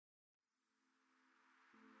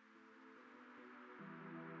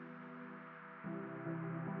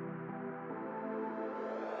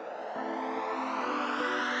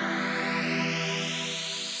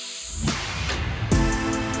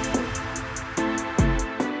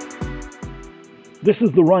This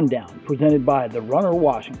is The Rundown, presented by The Runner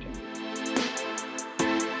Washington.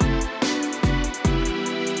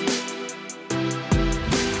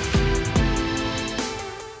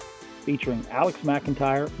 Featuring Alex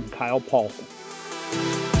McIntire and Kyle Paulson.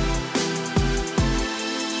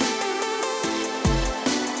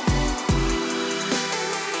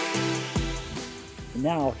 And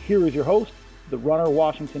now, here is your host, The Runner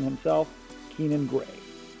Washington himself, Keenan Gray.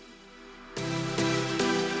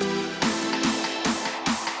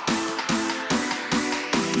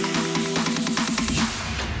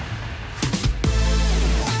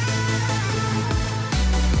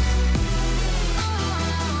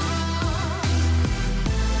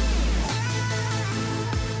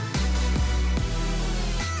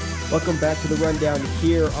 Welcome back to The Rundown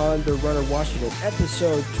here on The Runner Washington,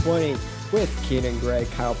 episode 20 with Keenan Gray,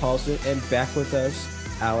 Kyle Paulson, and back with us,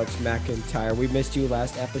 Alex McIntire. We missed you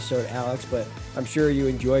last episode, Alex, but I'm sure you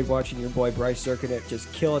enjoyed watching your boy Bryce Cerkowniak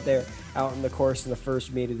just kill it there out in the course in the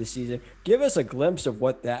first meet of the season. Give us a glimpse of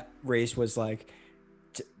what that race was like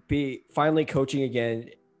to be finally coaching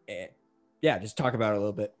again. And yeah, just talk about it a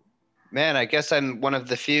little bit. Man, I guess I'm one of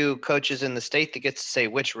the few coaches in the state that gets to say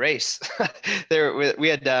which race. We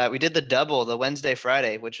did the double, the Wednesday,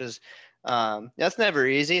 Friday, which was that's never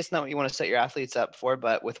easy. It's not what you want to set your athletes up for,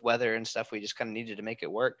 but with weather and stuff, we just kind of needed to make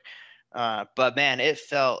it work. But man, it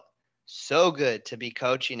felt so good to be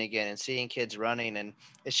coaching again and seeing kids running, and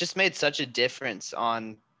it's just made such a difference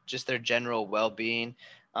on just their general well-being.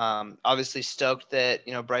 Obviously stoked that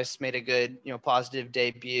Bryce made a good positive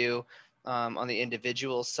debut. On the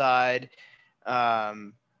individual side,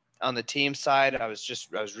 on the team side, I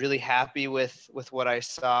was really happy with what I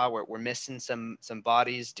saw. We're missing some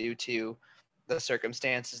bodies due to the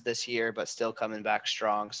circumstances this year, but still coming back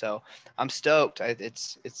strong. So I'm stoked.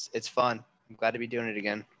 It's fun. I'm glad to be doing it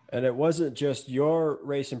again. And it wasn't just your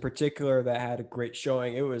race in particular that had a great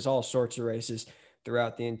showing. It was all sorts of races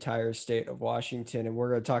throughout the entire state of Washington. And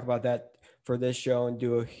we're going to talk about that for this show and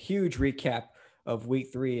do a huge recap of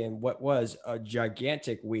week 3 and what was a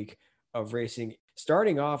gigantic week of racing.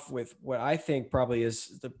 Starting off with what I think probably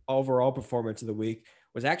is the overall performance of the week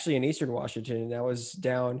was actually in Eastern Washington, and that was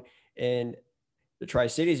down in the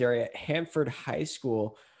Tri-Cities area at Hanford High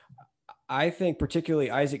School. I think particularly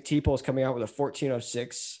Isaac Teeples coming out with a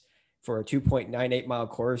 14:06 for a 2.98 mile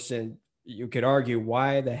course, and you could argue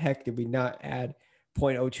why the heck did we not add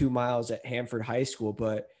 0.02 miles at Hanford High School,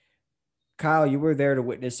 but Kyle, you were there to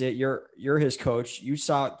witness it. You're his coach. You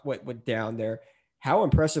saw what went down there. How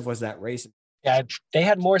impressive was that race? Yeah, they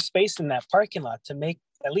had more space in that parking lot to make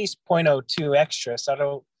at least 0.02 extra. So I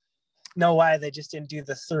don't know why they just didn't do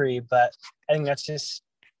the 3, but I think that's just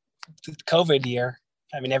the COVID year.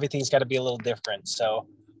 I mean, everything's got to be a little different. So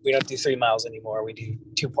we don't do 3 miles anymore. We do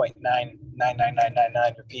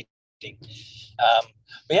 2.99999 repeating. But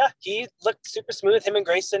yeah, he looked super smooth. Him and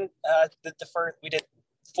Grayson, we did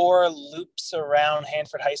 4 loops around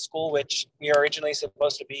Hanford High School, which we were originally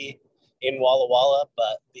supposed to be in Walla Walla,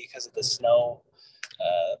 but because of the snow,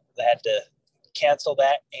 they had to cancel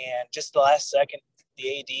that. And just the last second,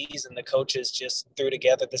 the ADs and the coaches just threw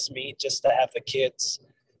together this meet just to have the kids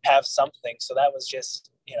have something. So that was just,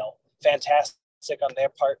 fantastic on their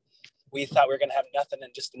part. We thought we were going to have nothing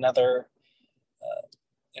in just another,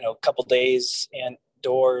 couple days and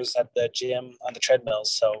doors at the gym on the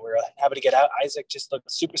treadmills. So we're happy to get out. Isaac just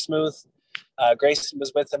looked super smooth. Grayson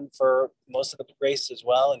was with him for most of the race as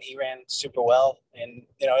well, and he ran super well. And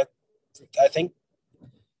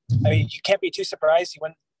you can't be too surprised.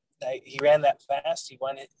 He ran that fast. He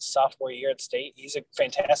won his sophomore year at state. He's a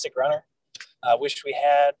fantastic runner. Wish we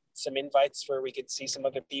had some invites where we could see some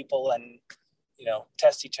other people and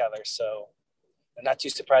test each other. So I'm not too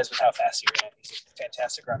surprised with how fast he ran. He's a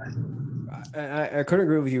fantastic runner. I couldn't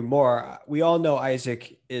agree with you more. We all know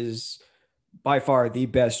Isaac is by far the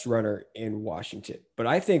best runner in Washington. But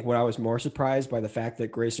I think what I was more surprised by the fact that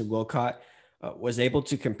Grayson Wilcott was able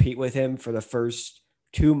to compete with him for the first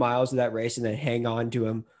 2 miles of that race and then hang on to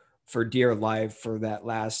him for dear life for that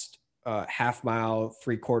last half mile,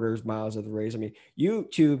 3/4 miles of the race. I mean, you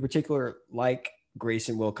two in particular, like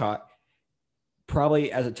Grayson Wilcott,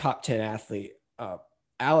 probably as a top 10 athlete.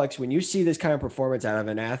 Alex, when you see this kind of performance out of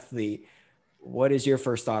an athlete, what is your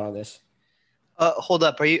first thought on this? Hold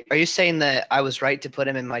up. Are you saying that I was right to put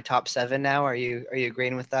him in my top 7 now? Are you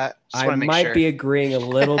agreeing with that? I might be agreeing a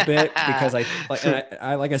little bit because like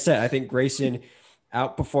I said, I think Grayson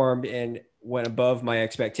outperformed and went above my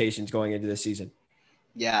expectations going into this season.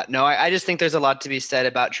 Yeah, no, I just think there's a lot to be said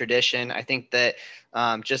about tradition. I think that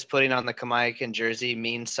just putting on the Kamaikan jersey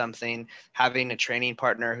means something. Having a training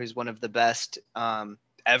partner who's one of the best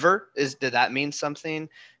ever, did that mean something?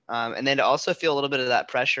 And then to also feel a little bit of that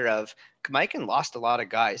pressure of Kamaikan lost a lot of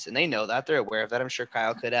guys, and they know that. They're aware of that. I'm sure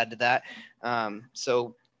Kyle could add to that.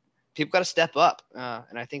 So people got to step up.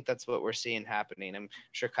 And I think that's what we're seeing happening. I'm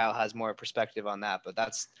sure Kyle has more perspective on that, but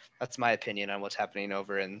that's my opinion on what's happening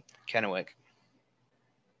over in Kennewick.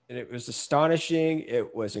 And it was astonishing.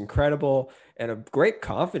 It was incredible and a great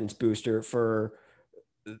confidence booster for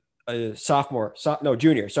a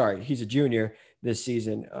junior. Sorry. He's a junior this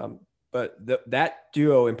season. But that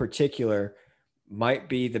duo in particular might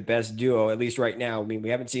be the best duo, at least right now. I mean, we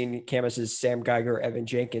haven't seen Camus's Sam Geiger, Evan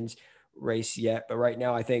Jenkins race yet, but right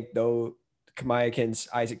now I think though Kamaikans,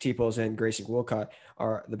 Isaac Teeples, and Grayson Wilcott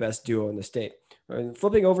are the best duo in the state. And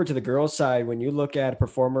flipping over to the girls' side, when you look at a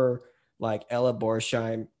performer like Ella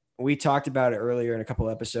Borsheim, we talked about it earlier in a couple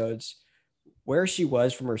episodes, where she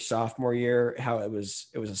was from her sophomore year, how it was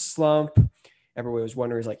a slump. Everybody was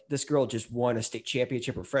wondering, like, this girl just won a state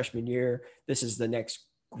championship her freshman year. This is the next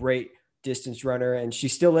great distance runner. And she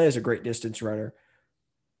still is a great distance runner,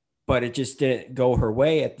 but it just didn't go her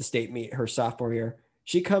way at the state meet her sophomore year.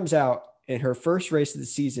 She comes out in her first race of the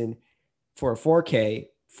season for a 4K,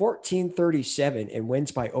 14:37, and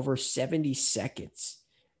wins by over 70 seconds.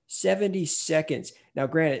 70 seconds. Now,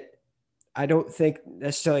 granted, I don't think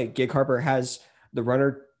necessarily Gig Harbor has the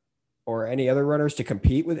runner or any other runners to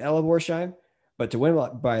compete with Ella Borsheim, but to win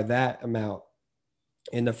by that amount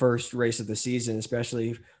in the first race of the season,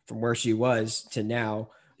 especially from where she was to now,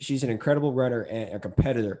 she's an incredible runner and a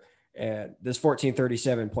competitor. And this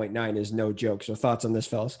 14:37.9 is no joke. So thoughts on this,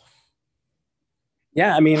 fellas?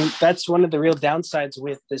 Yeah, I mean, that's one of the real downsides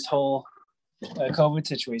with this whole COVID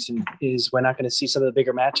situation is we're not going to see some of the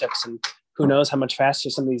bigger matchups, and who knows how much faster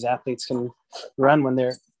some of these athletes can run when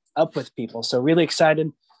they're up with people. So really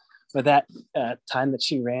excited for that time that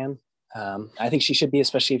she ran. I think she should be,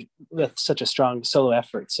 especially with such a strong solo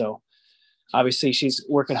effort. So obviously she's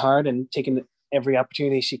working hard and taking every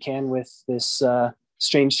opportunity she can with this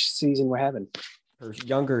strange season we're having. Her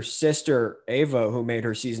younger sister, Ava, who made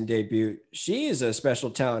her season debut, she is a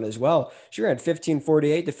special talent as well. She ran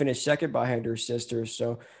 15:48 to finish second behind her sister.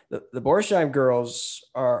 So the Borsheim girls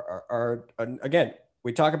are again,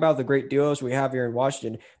 we talk about the great duos we have here in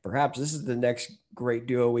Washington. Perhaps this is the next great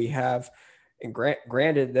duo we have. And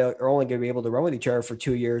granted, they're only going to be able to run with each other for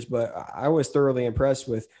 2 years, but I was thoroughly impressed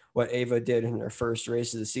with what Ava did in her first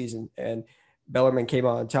race of the season. And Bellarmine came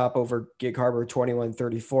on top over Gig Harbor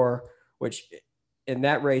 21:34, which in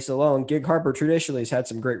that race alone, Gig Harbor traditionally has had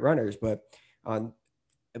some great runners, but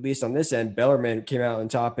at least on this end, Bellarmine came out on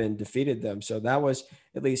top and defeated them. So that was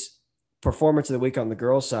at least performance of the week on the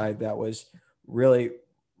girls' side. That was really,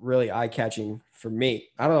 really eye-catching for me.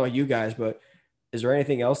 I don't know about you guys, but is there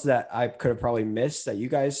anything else that I could have probably missed that you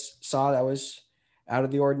guys saw that was out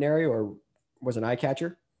of the ordinary or was an eye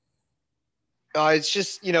catcher? It's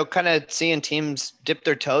just, kind of seeing teams dip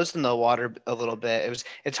their toes in the water a little bit.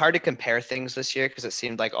 It's hard to compare things this year because it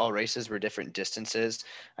seemed like all races were different distances.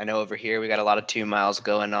 I know over here we got a lot of 2 miles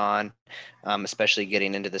going on, especially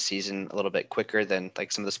getting into the season a little bit quicker than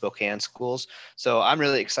like some of the Spokane schools. So I'm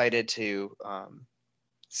really excited to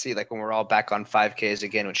see like when we're all back on 5Ks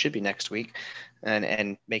again, which should be next week,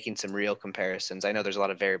 and making some real comparisons. I know there's a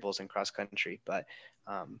lot of variables in cross country, but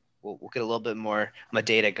we'll get a little bit more. I'm a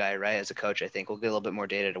data guy, right? As a coach, I think we'll get a little bit more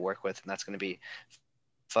data to work with, and that's going to be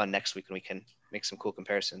fun next week when we can make some cool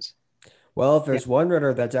comparisons. Well, if there's one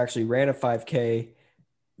runner that's actually ran a 5K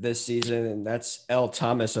this season, and that's Elle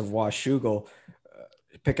Thomas of Washougal,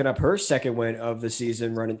 picking up her second win of the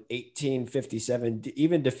season, running 18:57,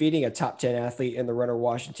 even defeating a top 10 athlete in the Runner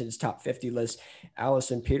Washington's top 50 list,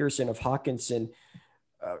 Allison Peterson of Hawkinson.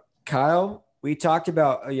 Kyle, we talked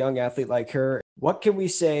about a young athlete like her. What can we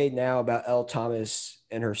say now about Elle Thomas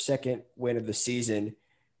and her second win of the season?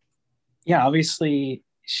 Yeah, obviously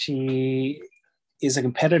she is a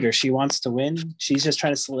competitor. She wants to win. She's just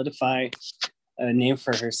trying to solidify a name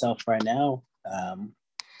for herself right now.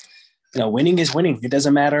 Winning is winning. It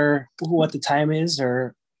doesn't matter what the time is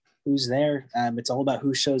or who's there. It's all about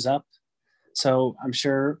who shows up. So I'm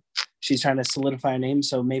sure she's trying to solidify a name.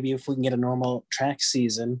 So maybe if we can get a normal track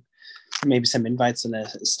season, maybe some invites in a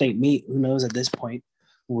state meet, who knows at this point,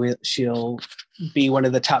 she'll be one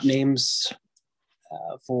of the top names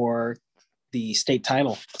for the state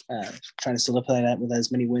title, trying to solidify that with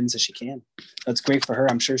as many wins as she can. That's great for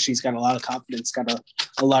her. I'm sure she's got a lot of confidence, got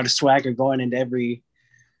a lot of swagger going into every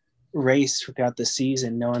race throughout the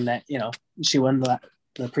season, knowing that, she won the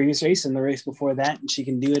previous race and the race before that, and she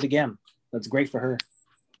can do it again. That's great for her.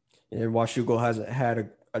 And Washougal hasn't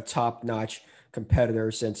had a top-notch competitor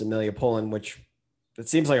since Amelia Pullen, which it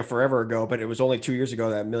seems like a forever ago, but it was only 2 years ago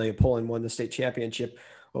that Amelia Pullen won the state championship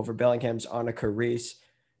over Bellingham's Annika Reese.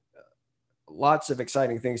 lots of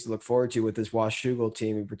exciting things to look forward to with this Washougal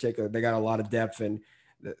team in particular. They got a lot of depth, and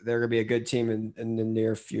they're going to be a good team in the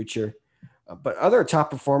near future. But other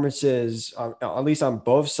top performances, at least on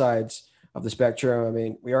both sides of the spectrum. I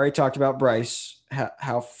mean, we already talked about Bryce,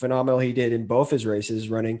 how phenomenal he did in both his races,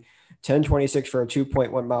 running 10:26 for a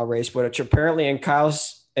 2.1 mile race, which apparently in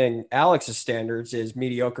Kyle's and Alex's standards is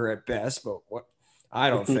mediocre at best. But what I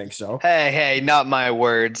don't think so. Hey, not my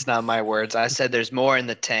words, not my words. I said there's more in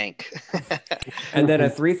the tank. And then a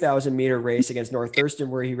 3,000 meter race against North Thurston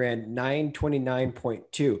where he ran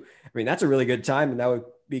 9:29.2. I mean, that's a really good time, and that would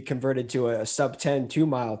be converted to a sub 10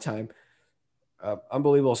 2-mile time.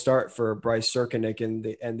 Unbelievable start for Bryce Cerkowniak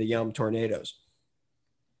and the Yum Tornadoes.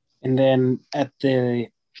 And then at the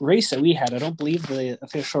race that we had, I don't believe the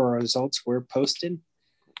official results were posted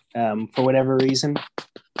for whatever reason.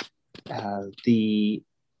 For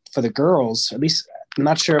the girls, at least I'm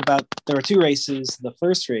not sure about. There were 2 races. The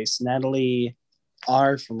first race, Natalie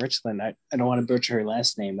R from Richland. I don't want to butcher her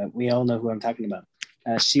last name, but we all know who I'm talking about.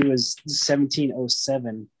 She was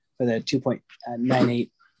 17:07 for the 2.98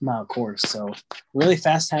 mile course. So really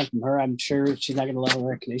fast time from her. I'm sure she's not going to level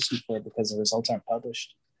recognition for it because the results aren't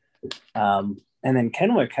published. And then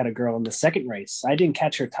Kennewick had a girl in the second race. I didn't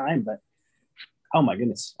catch her time, but oh my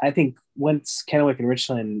goodness. I think once Kennewick and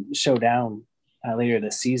Richland show down later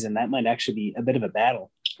this season, that might actually be a bit of a battle.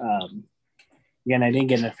 Again, I didn't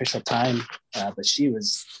get an official time, but she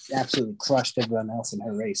was absolutely crushed everyone else in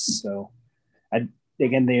her race. So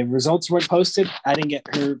again, the results weren't posted. I didn't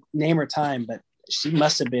get her name or time, but she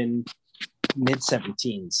must have been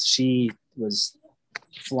mid-17s. She was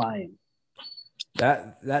flying.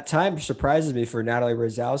 That time surprises me for Natalie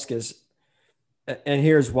Rosowskis. And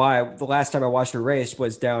here's why. The last time I watched her race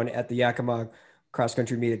was down at the Yakima Cross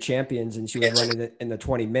Country Meet of Champions, and she was running it in the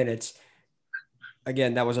 20 minutes.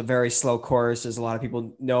 Again, that was a very slow course, as a lot of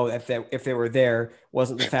people know. If they were there,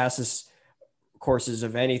 wasn't the fastest courses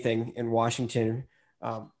of anything in Washington.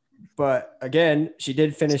 But again, she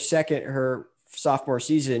did finish second her sophomore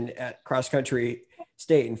season at cross country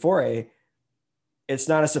state in 4A. It's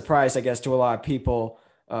not a surprise, I guess, to a lot of people,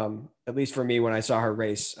 at least for me when I saw her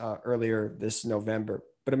race earlier this November.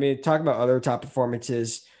 But I mean, talking about other top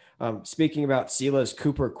performances, speaking about Sila's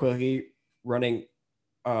Cooper Quigley running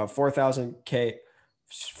 4,000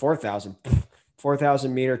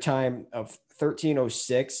 meter time of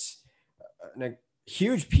 13:06, and a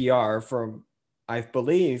huge PR from, I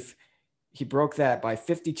believe he broke that by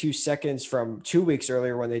 52 seconds from 2 weeks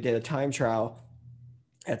earlier when they did a time trial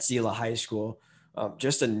at Sela High School.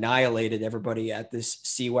 Just annihilated everybody at this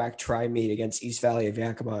CWAC tri-meet against East Valley of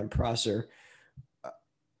Yakima and Prosser.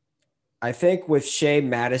 I think with Shea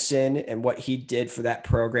Madison and what he did for that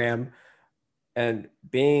program and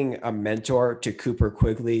being a mentor to Cooper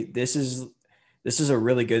Quigley, this is a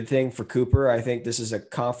really good thing for Cooper. I think this is a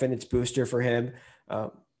confidence booster for him.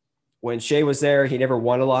 When Shea was there, he never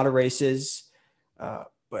won a lot of races.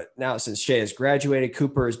 But now since Shea has graduated,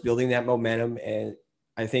 Cooper is building that momentum, and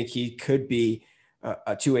I think he could be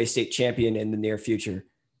a 2A state champion in the near future.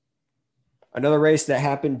 Another race that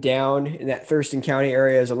happened down in that Thurston County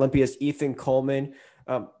area is Olympia's Ethan Coleman.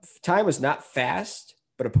 Time was not fast,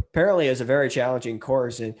 but apparently it was a very challenging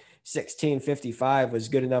course, and 16:55 was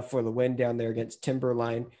good enough for the win down there against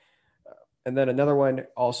Timberline. And then another one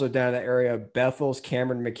also down in that area, Bethel's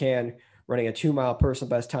Cameron McCann running a 2-mile personal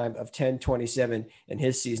best time of 10:27 in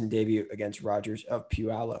his season debut against Rogers of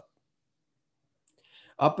Puyallup.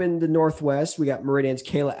 Up in the Northwest, we got Meridian's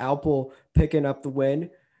Kayla Alpel picking up the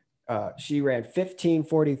win. She ran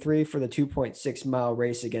 15:43 for the 2.6 mile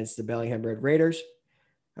race against the Bellingham Red Raiders.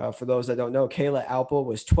 For those that don't know, Kayla Alpel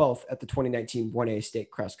was 12th at the 2019 1A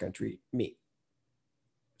state cross country meet.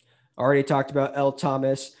 Already talked about Elle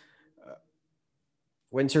Thomas.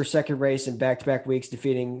 Wins her second race in back-to-back weeks,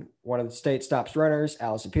 defeating one of the state stops runners,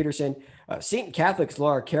 Allison Peterson. Seton Catholic's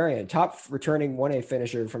Laura Carrion, top returning 1A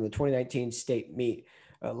finisher from the 2019 state meet,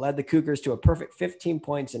 led the Cougars to a perfect 15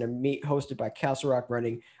 points in a meet hosted by Castle Rock,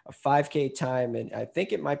 running a 5K time. And I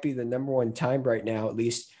think it might be the number one time right now, at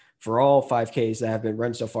least for all 5Ks that have been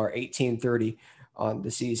run so far, 18:30 on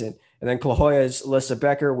the season. And then La Jolla's Alyssa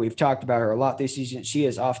Becker, we've talked about her a lot this season. She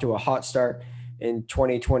is off to a hot start in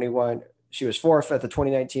 2021. She was 4th at the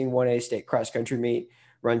 2019 1A state cross country meet,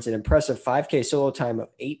 runs an impressive 5K solo time of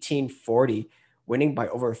 18:40, winning by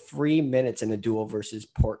over 3 minutes in a duel versus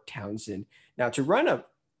Port Townsend. Now, to run a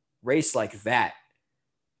race like that,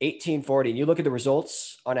 18:40, and you look at the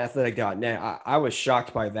results on athletic.net, I was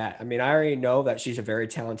shocked by that. I mean, I already know that she's a very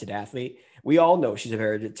talented athlete. We all know she's a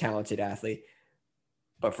very talented athlete.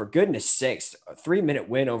 But for goodness sakes, a 3-minute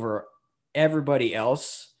win over everybody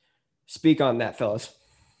else. Speak on that, fellas.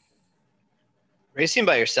 Racing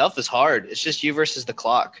by yourself is hard. It's just you versus the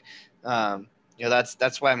clock.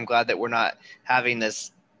 That's why I'm glad that we're not having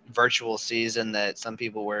this virtual season that some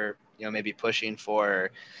people were, maybe pushing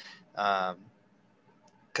for,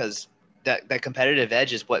 because that competitive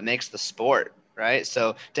edge is what makes the sport, right?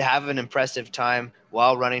 So to have an impressive time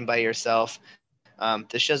while running by yourself,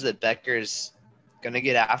 this shows that Becker's going to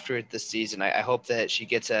get after it this season. I hope that she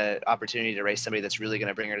gets an opportunity to race somebody that's really going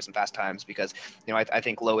to bring her to some fast times, because, I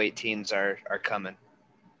think low 18s are coming.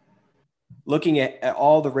 Looking at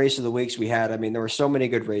all the race of the weeks we had, I mean, there were so many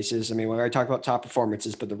good races. I mean, when I talk about top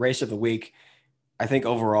performances, but the race of the week, I think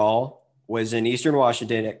overall was in Eastern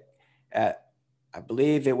Washington at I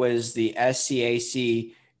believe it was the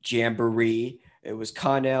SCAC Jamboree. It was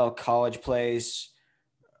Connell, College Place,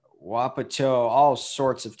 Wapato, all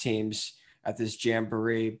sorts of teams at this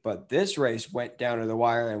Jamboree. But this race went down to the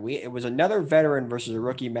wire, and it was another veteran versus a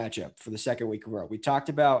rookie matchup for the second week in a row. We talked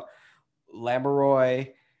about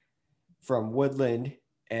Lamoureux from Woodland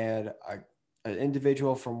and an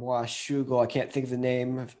individual from Washougal. I can't think of the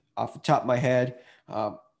name off the top of my head.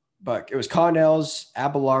 But it was Connell's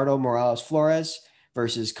Abelardo Morales Flores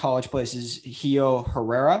versus College Place's Hio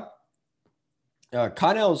Herrera.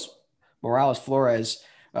 Connell's Morales Flores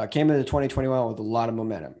came into 2021 with a lot of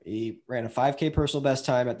momentum. He ran a 5K personal best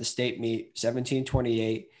time at the state meet,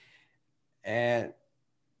 17:28, and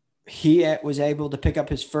he was able to pick up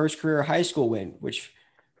his first career high school win, which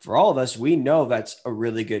for all of us, we know that's a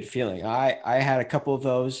really good feeling. I had a couple of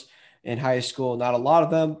those in high school, not a lot of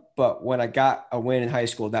them, but when I got a win in high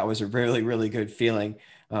school, that was a really, really good feeling.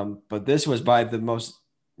 But this was by the most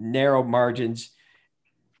narrow margins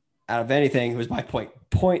out of anything. It was by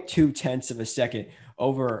 0.2 tenths of a second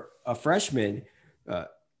over a freshman,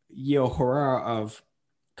 Hio Herrera of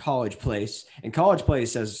College Place. And College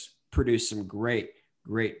Place has produced some great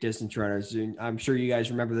distance runners. And I'm sure you guys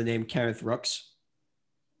remember the name Kenneth Rooks.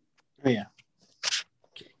 Oh, yeah.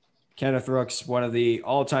 Kenneth Rooks, one of the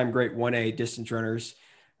all-time great 1A distance runners,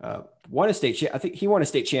 won a state. I think he won a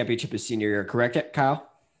state championship his senior year. Correct, Kyle?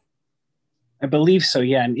 I believe so.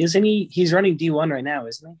 Yeah, and isn't he? He's running D1 right now,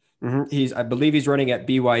 isn't he? Mm-hmm. I believe he's running at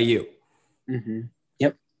BYU. Mm-hmm.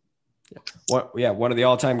 Yep. One of the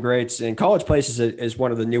all-time greats. And College Place is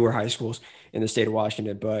one of the newer high schools in the state of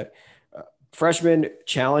Washington. But freshman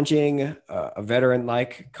challenging a veteran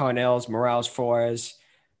like Connell's Morales Flores.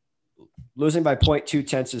 Losing by 0.2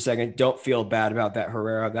 tenths of a second. Don't feel bad about that,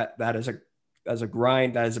 Herrera. That is a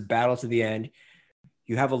grind. That is a battle to the end.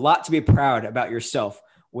 You have a lot to be proud about yourself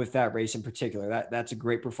with that race in particular. That's a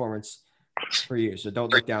great performance for you. So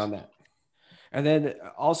don't look down on that. And then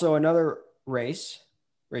also another race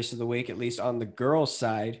of the week, at least on the girls'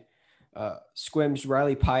 side. Squim's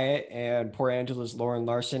Riley Pyatt and Port Angela's Lauren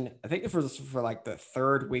Larson. I think for like the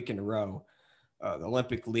third week in a row, the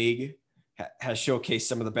Olympic League has showcased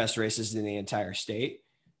some of the best races in the entire state.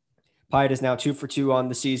 Pyatt is now 2 for 2 on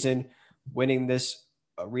the season, winning this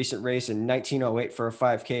recent race in 19:08 for a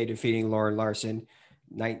 5K, defeating Lauren Larson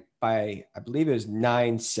by, I believe it was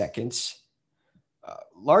 9 seconds.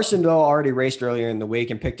 Larson, though, already raced earlier in the week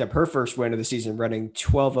and picked up her first win of the season, running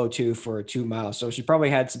 12:02 for a 2 mile. So she probably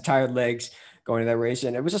had some tired legs going to that race.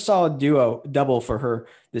 And it was a solid double for her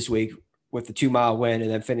this week with the 2 mile win and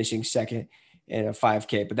then finishing second in a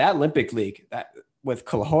 5K. But that Olympic League, that with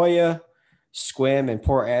La Jolla, Squim, and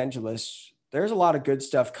Port Angeles, there's a lot of good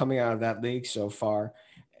stuff coming out of that league so far.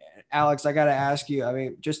 Alex, I got to ask you, I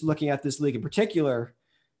mean, just looking at this league in particular,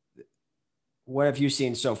 what have you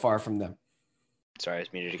seen so far from them? Sorry, I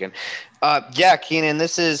was muted again. Yeah, Keenan,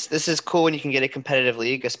 this is cool when you can get a competitive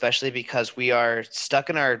league, especially because we are stuck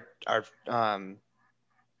in our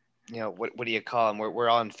what do you call them? We're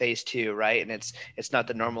all in phase 2, right? And it's not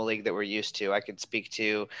the normal league that we're used to. I could speak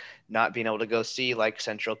to not being able to go see like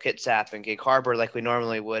Central Kitsap and Gig Harbor like we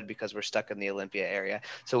normally would because we're stuck in the Olympia area.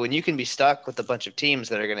 So when you can be stuck with a bunch of teams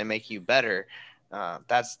that are going to make you better,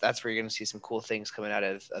 that's where you're going to see some cool things coming out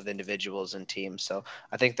of individuals and teams. So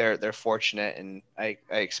I think they're fortunate, and I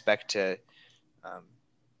expect to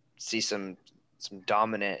see some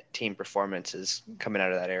dominant team performances coming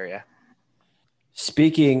out of that area.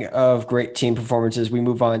 Speaking of great team performances, we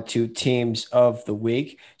move on to teams of the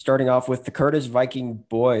week, starting off with the Curtis Viking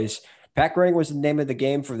boys. Pack running was the name of the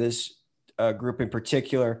game for this group in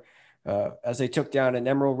particular, as they took down an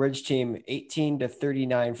Emerald Ridge team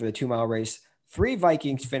 18-39 for the 2 mile race. 3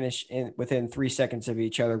 Vikings finished within 3 seconds of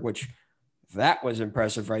each other, which that was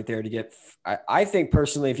impressive right there to get. I think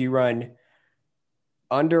personally, if you run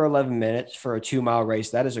under 11 minutes for a 2 mile race,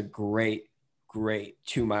 that is a great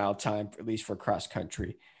 2 mile time, at least for cross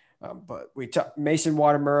country. But Mason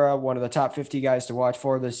Watamura, one of the top 50 guys to watch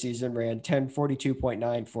for this season, ran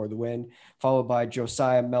 10:42.9 for the win, followed by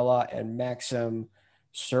Josiah Mella and Maxim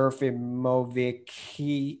Surfimovic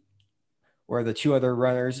were the two other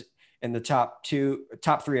runners in the top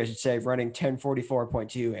three, I should say, running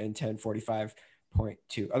 10:44.2 and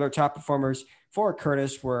 10:45.2. Other top performers for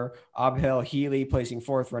Curtis were Abhel Healy placing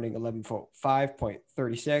fourth, running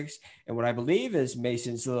 11:05.36, and what I believe is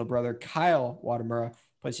Mason's little brother Kyle Watamura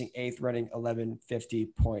placing eighth, running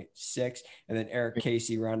 11:50.6, and then Eric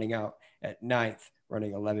Casey rounding out at ninth,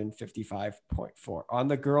 running 11:55.4. On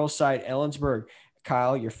the girls' side, Ellensburg,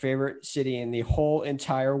 Kyle, your favorite city in the whole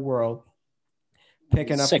entire world,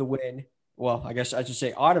 picking up the win. Well, I guess I should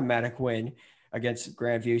say automatic win against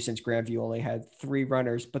Grandview, since Grandview only had 3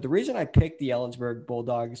 runners. But the reason I picked the Ellensburg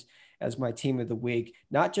Bulldogs as my team of the week,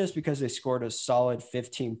 not just because they scored a solid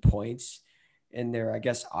 15 points in their, I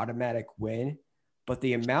guess, automatic win, but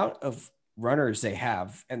the amount of runners they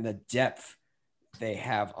have and the depth they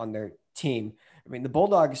have on their team. I mean, the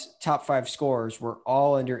Bulldogs' top 5 scorers were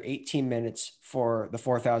all under 18 minutes for the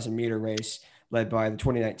 4,000 meter race, led by the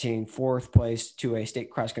 2019 fourth place to a state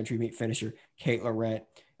cross country meet finisher, Kate Laurent,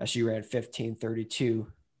 as she ran 15:32.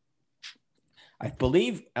 I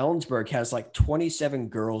believe Ellensburg has like 27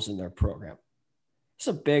 girls in their program. It's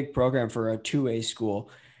a big program for a 2A school.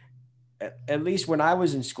 At least when I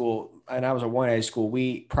was in school, and I was a 1A school,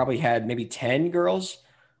 we probably had maybe 10 girls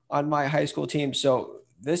on my high school team. So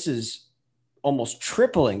this is almost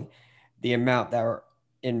tripling the amount that are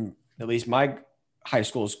in at least my high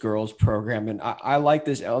school's girls program. And I like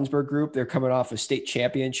this Ellensburg group. They're coming off a state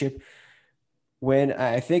championship win.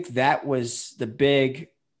 I think that was the big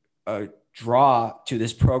draw to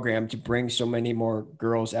this program, to bring so many more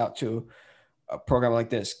girls out to a program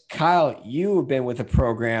like this. Kyle, you have been with a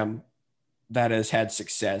program that has had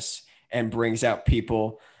success and brings out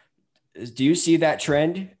people. Do you see that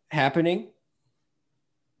trend happening?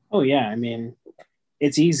 Oh yeah. I mean,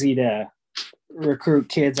 it's easy to recruit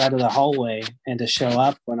kids out of the hallway and to show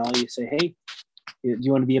up when all you say, hey,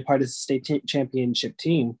 you want to be a part of the state championship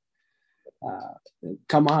team?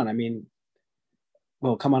 Come on. I mean,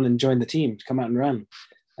 well, come on and join the team, come out and run.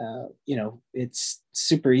 It's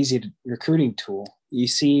super easy to recruiting tool. You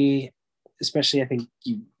see, especially I think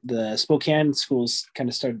the Spokane schools kind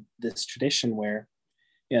of started this tradition where,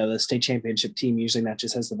 the state championship team usually not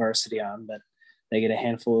just has the varsity on, but they get a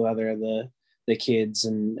handful of other of the kids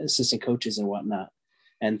and assistant coaches and whatnot,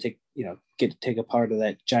 and get to take a part of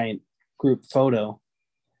that giant group photo.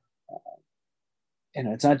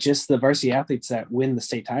 It's not just the varsity athletes that win the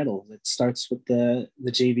state title. It starts with the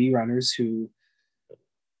JV runners who,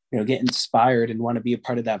 get inspired and want to be a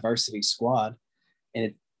part of that varsity squad,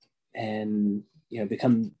 and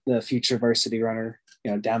become the future varsity runner,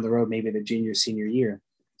 down the road, maybe the junior, senior year.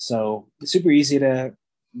 So it's super easy to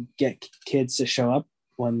get kids to show up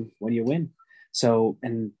when you win. So,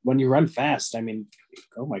 and when you run fast, I mean,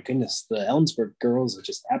 oh my goodness, the Ellensburg girls are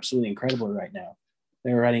just absolutely incredible right now.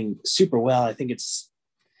 They're running super well. I think it's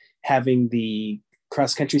having the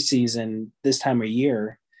cross country season this time of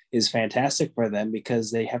year is fantastic for them, because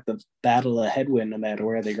they have to battle a headwind no matter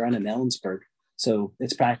where they run in Ellensburg. So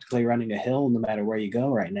it's practically running a hill no matter where you go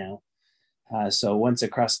right now. So once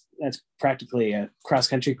that's practically a cross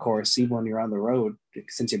country course, even when you're on the road,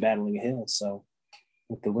 since you're battling a hill. So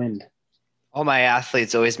with the wind. All my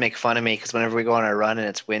athletes always make fun of me because whenever we go on a run and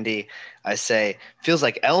it's windy, I say, feels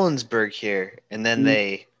like Ellensburg here. And then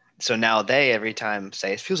now they every time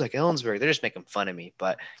say, it feels like Ellensburg. They're just making fun of me.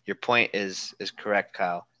 But your point is correct,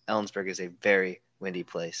 Kyle. Ellensburg is a very windy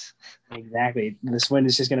place. Exactly. This wind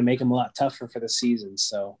is just going to make them a lot tougher for the season.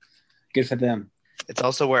 So good for them. It's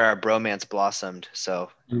also where our bromance blossomed.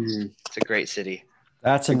 So It's a great city.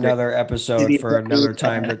 That's another episode for another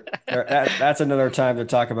time. That's another time to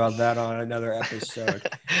talk about that on another episode.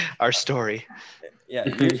 Our story. Yeah.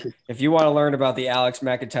 If you want to learn about the Alex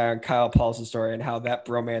McIntire and Kyle Paulson story and how that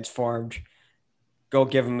bromance formed, go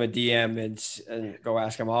give them a DM and go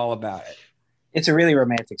ask them all about it. It's a really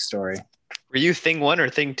romantic story. Were you thing 1 or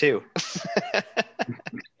thing 2?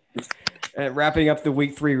 And wrapping up the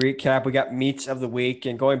week 3 recap, we got meets of the week,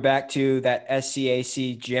 and going back to that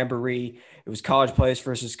SCAC Jamboree, it was College Place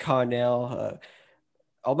versus Connell.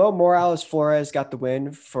 Although Morales Flores got the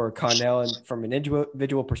win for Connell, and from an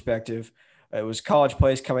individual perspective, it was College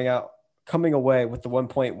Place coming away with the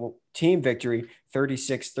 1-point team victory,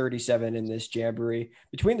 36-37 in this Jamboree.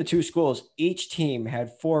 Between the two schools, each team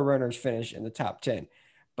had 4 runners finish in the top 10.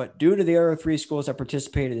 But due to the other 3 schools that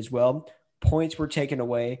participated as well, points were taken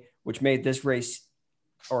away, which made this race,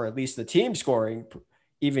 or at least the team scoring,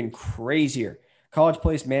 even crazier. College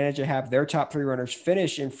Place managed to have their top 3 runners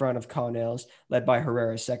finish in front of Connell's, led by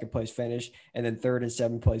Herrera's second place finish, and then third and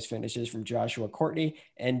seventh place finishes from Joshua Courtney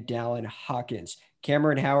and Dallin Hawkins.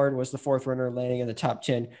 Cameron Howard was the 4th runner, landing in the top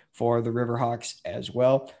 10 for the Riverhawks as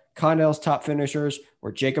well. Connell's top finishers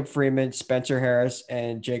were Jacob Freeman, Spencer Harris,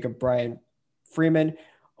 and Jacob Brian Freeman,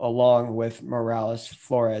 along with Morales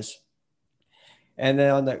Flores. And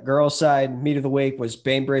then on the girls' side, meet of the week was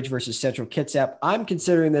Bainbridge versus Central Kitsap. I'm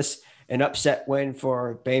considering this an upset win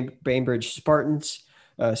for Bainbridge Spartans.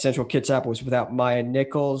 Central Kitsap was without Maya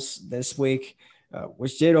Nichols this week,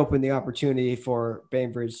 which did open the opportunity for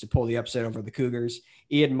Bainbridge to pull the upset over the Cougars.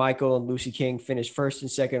 Ian Michael and Lucy King finished first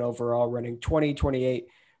and second overall, running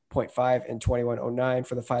 20:28.5 and 21:09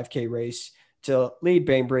 for the 5K race to lead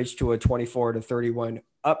Bainbridge to a 24-31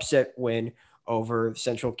 upset win over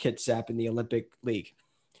Central Kitsap in the Olympic League.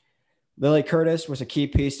 Lily Curtis was a key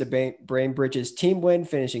piece to Bainbridge's team win,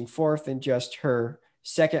 finishing 4th in just her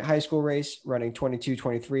second high school race, running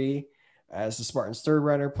 22:23 as the Spartans' 3rd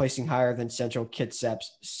runner, placing higher than Central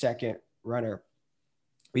Kitsap's 2nd runner.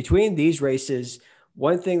 Between these races,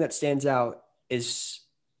 one thing that stands out is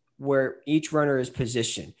where each runner is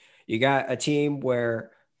positioned. You got a team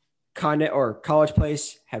where College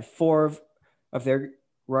Place had 4 of their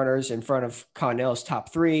runners in front of Connell's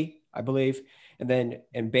top 3, I believe. And then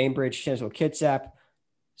in Bainbridge, Central Kitsap,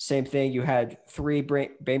 same thing. You had 3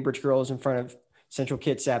 Bainbridge girls in front of Central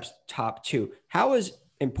Kitsap's top 2. How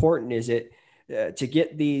important is it to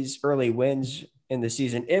get these early wins in the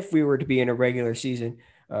season if we were to be in a regular season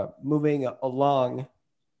moving along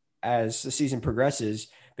as the season progresses?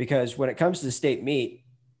 Because when it comes to the state meet,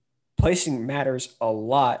 placing matters a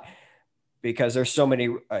lot because there's so many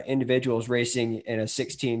individuals racing in a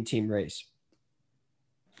 16-team race.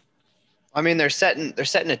 I mean, they're setting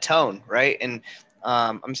a tone, right? And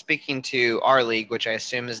I'm speaking to our league, which I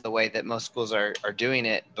assume is the way that most schools are doing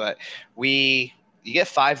it. But you get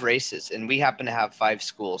 5 races, and we happen to have 5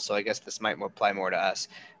 schools, so I guess this might apply more to us.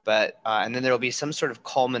 But and then there will be some sort of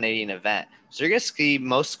culminating event. So you're going to ski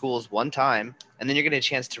most schools one time, and then you're going to get a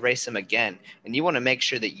chance to race them again. And you want to make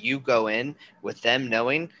sure that you go in with them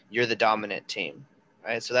knowing you're the dominant team,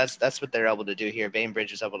 right? So that's what they're able to do here.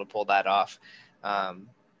 Bainbridge was able to pull that off.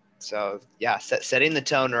 So yeah, setting the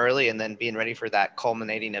tone early and then being ready for that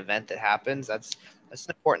culminating event that happens. That's an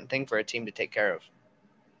important thing for a team to take care of.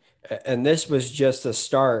 And this was just the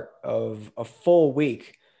start of a full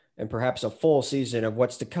week and perhaps a full season of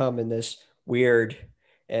what's to come in this weird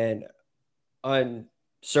and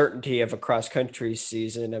uncertainty of a cross-country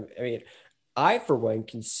season. I mean, I, for one,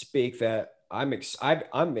 can speak that I'm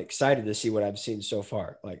excited to see what I've seen so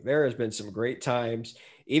far. Like, there has been some great times,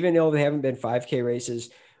 even though they haven't been 5K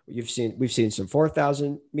races. We've seen some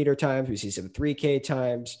 4,000 meter times. We've seen some 3K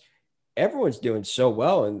times. Everyone's doing so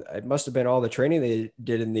well, and it must have been all the training they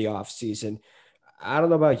did in the off season. I don't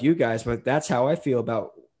know about you guys, but that's how I feel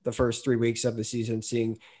about the first 3 weeks of the season,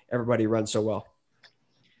 seeing everybody run so well.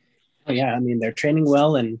 Oh, yeah. I mean, they're training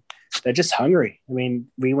well and they're just hungry. I mean,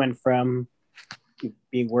 we went from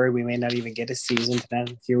being worried we may not even get a season to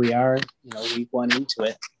then here we are, week 1 into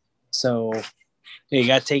it. So you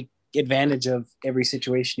got to take advantage of every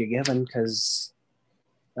situation you're given, because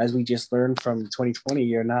as we just learned from 2020,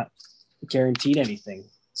 you're not guaranteed anything.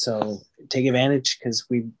 So take advantage, because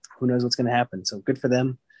who knows what's going to happen. So good for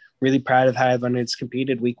them. Really proud of how everyone's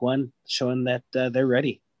competed week 1, showing that they're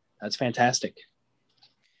ready. That's fantastic.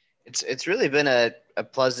 It's really been a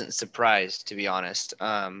pleasant surprise, to be honest.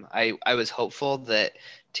 I was hopeful that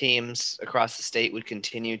teams across the state would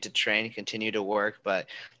continue to train, continue to work, but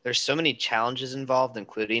there's so many challenges involved,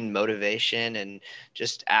 including motivation and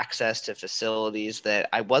just access to facilities, that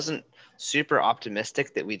I wasn't super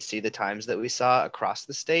optimistic that we'd see the times that we saw across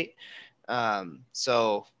the state.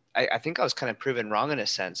 So I think I was kind of proven wrong in a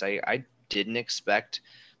sense. I didn't expect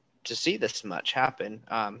to see this much happen.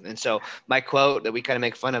 And so my quote that we kind of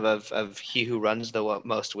make fun of he who runs the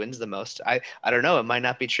most wins the most. I don't know. It might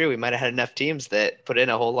not be true. We might've had enough teams that put in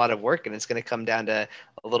a whole lot of work, and it's going to come down to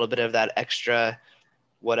a little bit of that extra,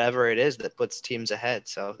 whatever it is that puts teams ahead.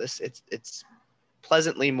 So it's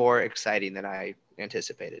pleasantly more exciting than I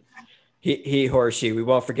anticipated. He or she, we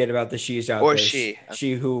won't forget about the she's out or there.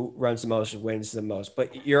 She who runs the most wins the most.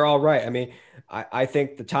 But you're all right. I mean, I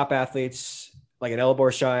think the top athletes like an Ella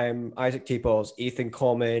Borsheim, Isaac Teeples, Ethan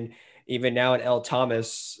Coleman, even now in L.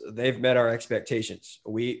 Thomas, they've met our expectations.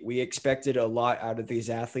 We expected a lot out of these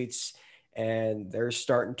athletes, and they're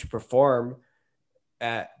starting to perform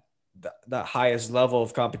at the highest level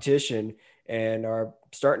of competition and are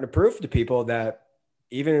starting to prove to people that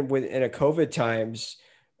even in a COVID times,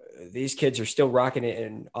 these kids are still rocking it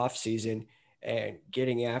in off season and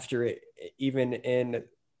getting after it even in,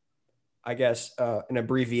 I guess, an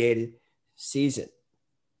abbreviated season.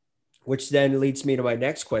 Which then leads me to my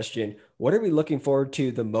next question. What are we looking forward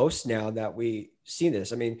to the most now that we see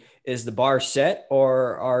this? I mean, is the bar set,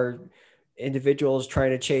 or are individuals trying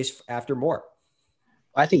to chase after more?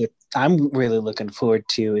 I think I'm really looking forward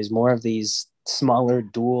to is more of these smaller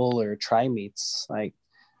dual or tri meets. Like,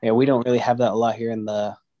 we don't really have that a lot here in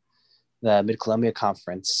the Mid-Columbia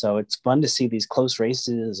Conference. So it's fun to see these close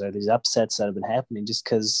races or these upsets that have been happening just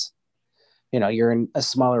because, you're in a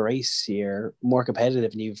smaller race, you're more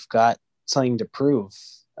competitive, and you've got something to prove,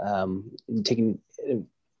 and taking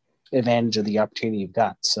advantage of the opportunity you've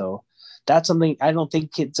got. So that's something. I don't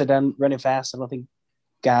think kids are done running fast. I don't think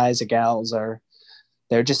guys or gals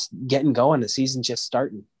they're just getting going. The season's just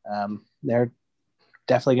starting. They're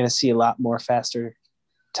definitely going to see a lot more faster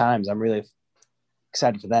times. I'm really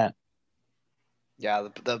excited for that. Yeah,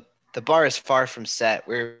 the bar is far from set.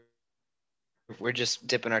 We're just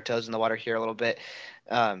dipping our toes in the water here a little bit.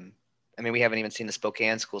 I mean, we haven't even seen the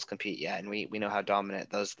Spokane schools compete yet, and we know how dominant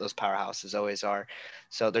those powerhouses always are.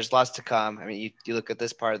 So there's lots to come. I mean, you look at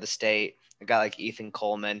this part of the state, a guy like Ethan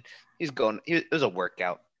Coleman, it was a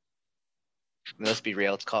workout. I mean, let's be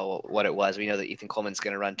real. Let's call it what it was. We know that Ethan Coleman's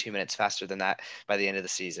going to run 2 minutes faster than that by the end of the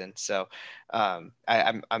season. So I'm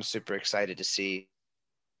super excited to see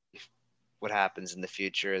what happens in the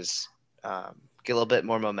future as get a little bit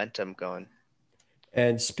more momentum going.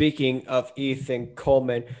 And speaking of Ethan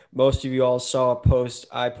Coleman, most of you all saw a post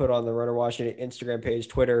I put on the Runner Washington Instagram page,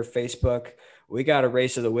 Twitter, Facebook. We got a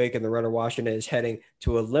race of the week, and the Runner Washington is heading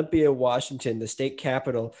to Olympia, Washington, the state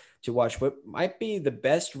capital, to watch what might be the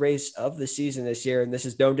best race of the season this year. And this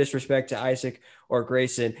is no disrespect to Isaac or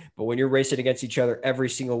Grayson, but when you're racing against each other every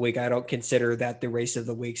single week, I don't consider that the race of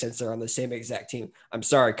the week since they're on the same exact team. I'm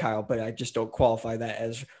sorry, Kyle, but I just don't qualify that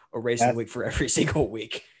as a race of the week for every single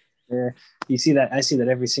week. Yeah, you see that. I see that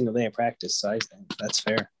every single day of practice, so I think that's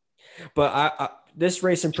fair. But I this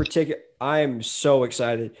race in particular, I am so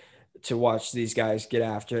excited to watch these guys get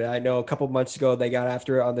after it. I know a couple months ago they got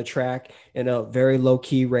after it on the track in a very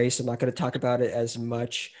low-key race. I'm not going to talk about it as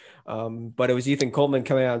much, but it was Ethan Coleman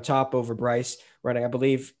coming out on top over Bryce, running, I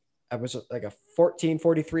believe, it was like a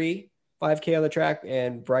 14:43 5K on the track,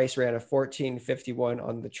 and Bryce ran a 14:51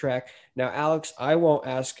 on the track. Now, Alex, I won't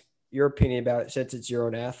ask your opinion about it since it's your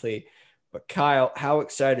own athlete, but Kyle, how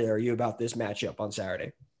excited are you about this matchup on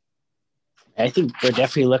Saturday? I think we're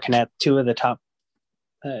definitely looking at two of the top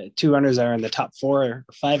two runners that are in the top 4 or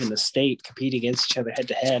 5 in the state competing against each other head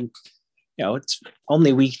to head. It's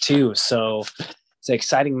only week 2, so it's an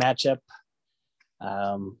exciting matchup.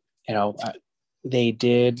 They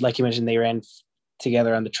did, like you mentioned, they ran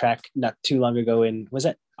together on the track not too long ago was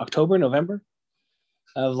it October, November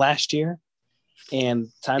of last year? And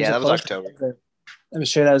times that was close. October. I'm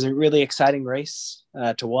sure that was a really exciting race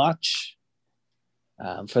to watch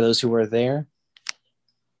for those who were there.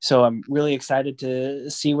 So I'm really excited to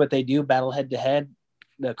see what they do battle head to head.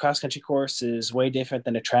 The cross country course is way different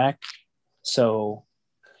than a track. So,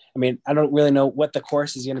 I mean, I don't really know what the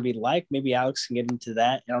course is going to be like. Maybe Alex can get into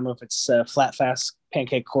that. I don't know if it's a flat, fast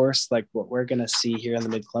pancake course like what we're going to see here in the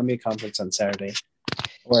Mid-Columbia Conference on Saturday,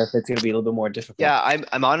 or if it's going to be a little bit more difficult. Yeah,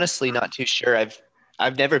 I'm honestly not too sure.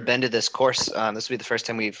 I've never been to this course. This will be the first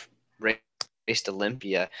time we've raced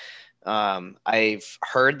Olympia. I've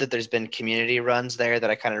heard that there's been community runs there that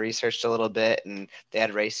I kind of researched a little bit, and they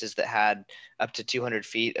had races that had up to 200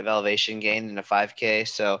 feet of elevation gain in a 5K.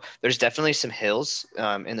 So there's definitely some hills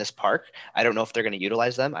in this park. I don't know if they're going to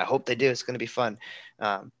utilize them. I hope they do. It's going to be fun.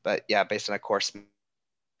 But yeah, based on a course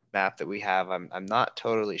map that we have, I'm not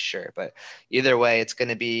totally sure. But either way, it's going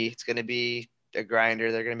to be a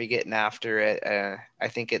grinder. They're going to be getting after it. I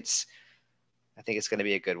think it's going to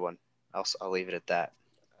be a good one. I'll leave it at that.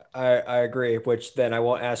 I agree, which then I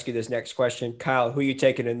won't ask you this next question. Kyle, who are you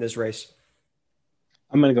taking in this race?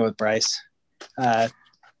 I'm going to go with Bryce. I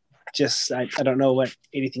don't know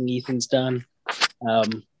anything Ethan's done.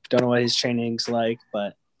 Don't know what his training's like,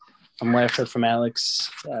 but from what I've heard from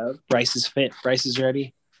Alex, Bryce is fit. Bryce is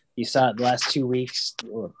ready. You saw it the last 2 weeks.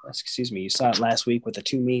 You saw it last week with the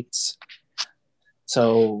 2 meets.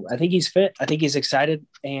 So I think he's fit. I think he's excited.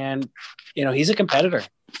 And, he's a competitor.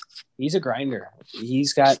 He's a grinder.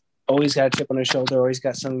 Always got a chip on his shoulder, always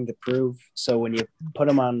got something to prove. So when you put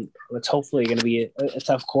him on what's hopefully going to be a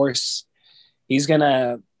tough course, he's going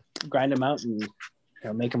to grind him out and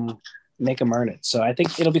make him earn it. So I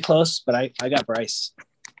think it'll be close, but I got Bryce.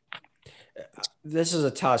 This is a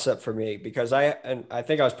toss-up for me because I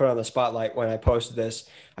think I was put on the spotlight when I posted this.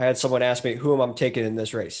 I had someone ask me who am I taking in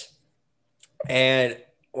this race. And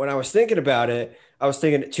when I was thinking about it, I was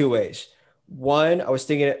thinking it 2 ways. One, I was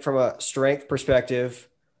thinking it from a strength perspective,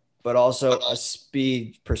 but also a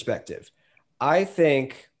speed perspective. I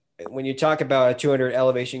think when you talk about a 200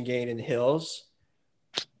 elevation gain in hills,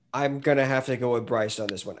 I'm going to have to go with Bryce on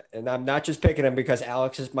this one. And I'm not just picking him because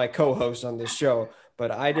Alex is my co-host on this show,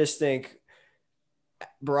 but I just think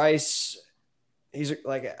Bryce, he's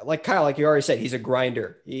like Kyle, like you already said, he's a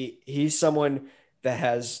grinder. He's someone that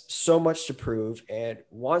has so much to prove and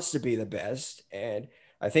wants to be the best, and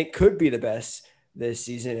I think could be the best this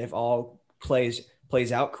season if all plays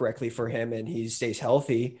out correctly for him and he stays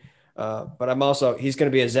healthy. But he's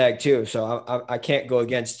going to be a Zag too, so I can't go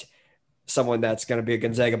against someone that's going to be a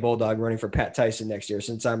Gonzaga Bulldog running for Pat Tyson next year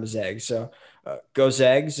since I'm a Zag. So go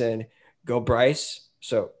Zags and go Bryce.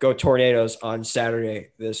 So go Tornadoes on Saturday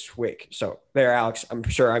this week. So there, Alex, I'm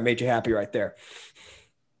sure I made you happy right there.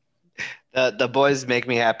 The boys make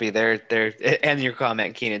me happy. They're and your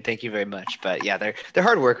comment, Keenan. Thank you very much. But yeah, they're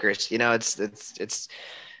hard workers. You know, it's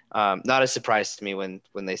not a surprise to me when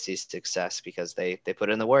they see success because they put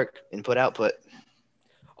in the work, input, output.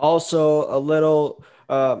 Also, a little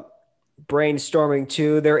brainstorming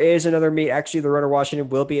too. There is another meet. Actually, the Runner Washington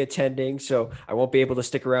will be attending, so I won't be able to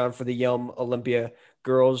stick around for the Yelm Olympia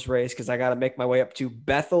girls race because I got to make my way up to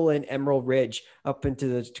Bethel and Emerald Ridge up into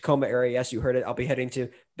the Tacoma area. Yes, you heard it. I'll be heading to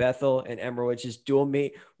Bethel and Emerald Ridge's dual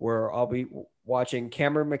meet where I'll be watching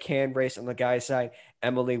Cameron McCann race on the guy's side,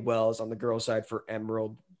 Emily Wells on the girls' side for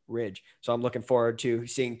Emerald Ridge. So I'm looking forward to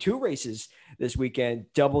seeing two races this weekend,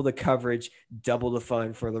 double the coverage, double the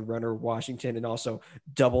fun for the Runner Washington, and also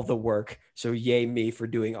double the work. So yay me for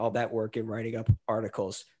doing all that work and writing up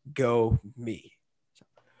articles. Go me.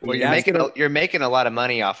 Well, you're making a lot of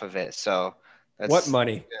money off of it. So what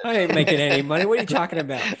money? I ain't making any money. What are you talking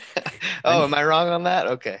about? Am I wrong on that?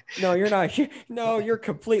 Okay. No, you're not. No, you're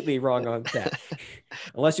completely wrong on that.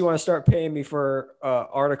 Unless you want to start paying me for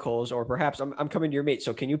articles, or perhaps I'm coming to your meet.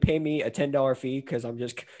 So can you pay me a $10 fee because I'm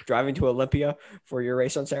just driving to Olympia for your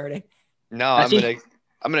race on Saturday? No, I'm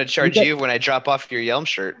gonna charge you when I drop off your Yelm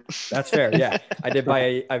shirt. That's fair. Yeah, I did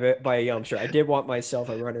buy a Yelm shirt. I did want myself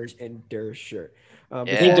a Runner's Endure shirt. You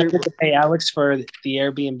think we get to pay Alex for the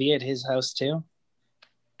Airbnb at his house too?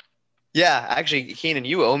 Yeah, actually, Keenan,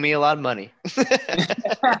 you owe me a lot of money.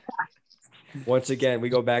 Once again, we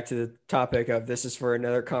go back to the topic of this is for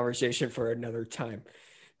another conversation for another time.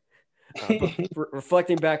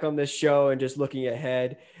 Reflecting back on this show and just looking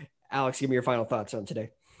ahead, Alex, give me your final thoughts on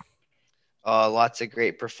today. Lots of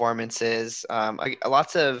great performances.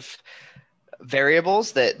 Lots of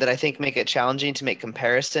variables that I think make it challenging to make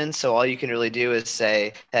comparisons. So all you can really do is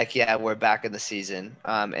say, heck yeah, we're back in the season.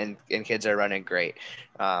 And kids are running great.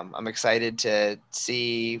 I'm excited to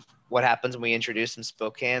see what happens when we introduce some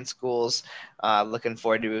Spokane schools. Looking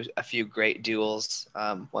forward to a few great duels,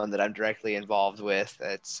 one that I'm directly involved with.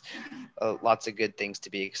 It's lots of good things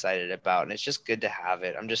to be excited about. And it's just good to have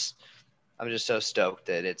it. I'm just so stoked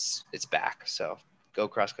that it's back. So go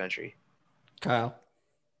cross country. Kyle.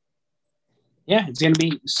 Yeah, it's going to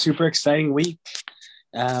be super exciting week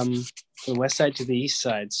from the west side to the east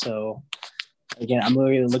side. So, again, I'm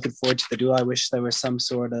really looking forward to the duel. I wish there was some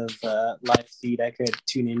sort of live feed I could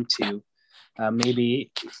tune into.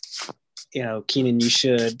 Maybe, Keenan, you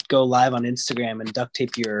should go live on Instagram and duct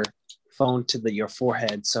tape your phone to your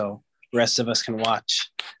forehead so the rest of us can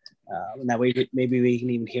watch. And that way, maybe we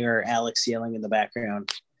can even hear Alex yelling in the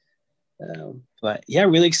background. But yeah,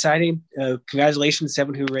 really exciting. Congratulations to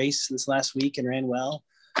everyone who raced this last week and ran well.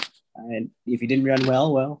 And if you didn't run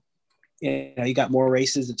well, you got more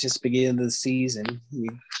races at just the beginning of the season. You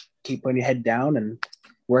keep putting your head down and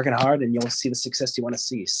working hard, and you'll see the success you want to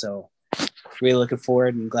see. So really looking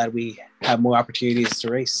forward and glad we have more opportunities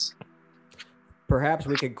to race. Perhaps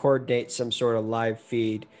we could coordinate some sort of live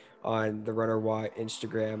feed on the Runner Y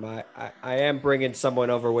Instagram. I am bringing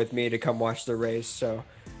someone over with me to come watch the race, so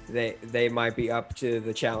they might be up to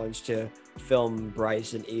the challenge to film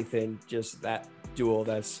Bryce and Ethan, just that duel.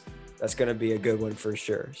 That's going to be a good one for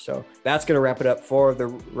sure. So that's going to wrap it up for the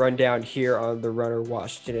rundown here on the Runner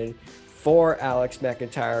Washington. For Alex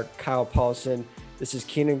McIntire, Kyle Paulson, this is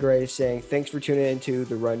Keenan Gray saying thanks for tuning into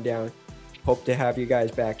the rundown. Hope to have you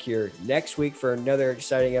guys back here next week for another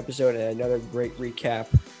exciting episode and another great recap.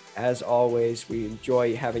 As always, we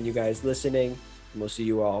enjoy having you guys listening, and we'll see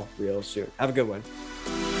you all real soon. Have a good one.